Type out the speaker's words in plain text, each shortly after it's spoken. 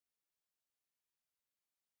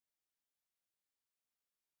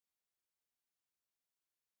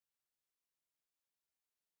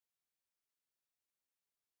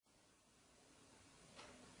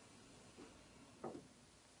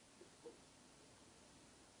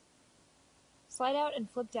slide out and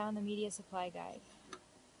flip down the media supply guide.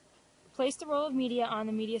 Place the roll of media on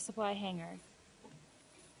the media supply hanger.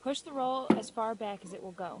 Push the roll as far back as it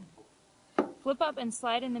will go. Flip up and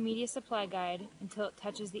slide in the media supply guide until it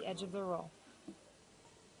touches the edge of the roll.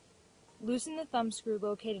 Loosen the thumb screw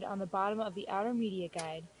located on the bottom of the outer media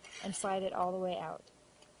guide and slide it all the way out.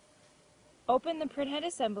 Open the printhead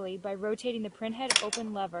assembly by rotating the printhead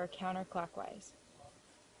open lever counterclockwise.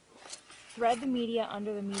 Thread the media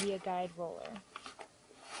under the media guide roller.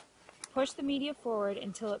 Push the media forward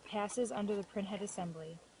until it passes under the printhead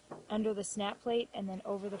assembly, under the snap plate, and then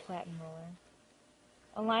over the platen roller.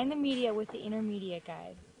 Align the media with the inner media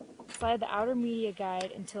guide. Slide the outer media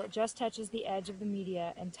guide until it just touches the edge of the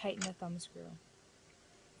media and tighten the thumb screw.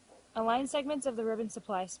 Align segments of the ribbon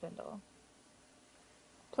supply spindle.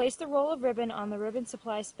 Place the roll of ribbon on the ribbon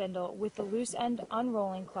supply spindle with the loose end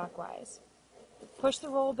unrolling clockwise. Push the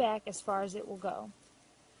roll back as far as it will go.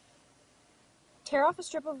 Tear off a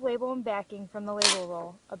strip of label and backing from the label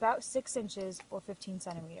roll, about 6 inches or 15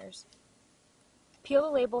 centimeters. Peel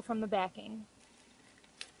the label from the backing.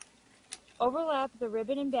 Overlap the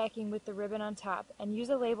ribbon and backing with the ribbon on top and use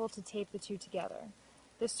a label to tape the two together.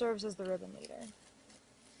 This serves as the ribbon leader.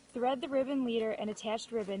 Thread the ribbon leader and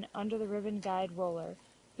attached ribbon under the ribbon guide roller,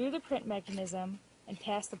 through the print mechanism, and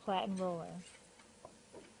past the platen roller.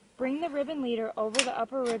 Bring the ribbon leader over the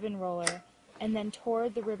upper ribbon roller and then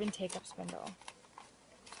toward the ribbon take-up spindle.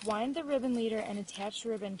 Wind the ribbon leader and attached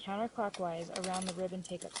ribbon counterclockwise around the ribbon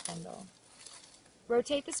take-up spindle.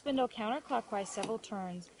 Rotate the spindle counterclockwise several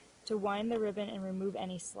turns to wind the ribbon and remove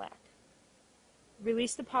any slack.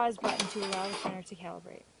 Release the pause button to allow the printer to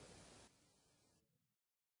calibrate.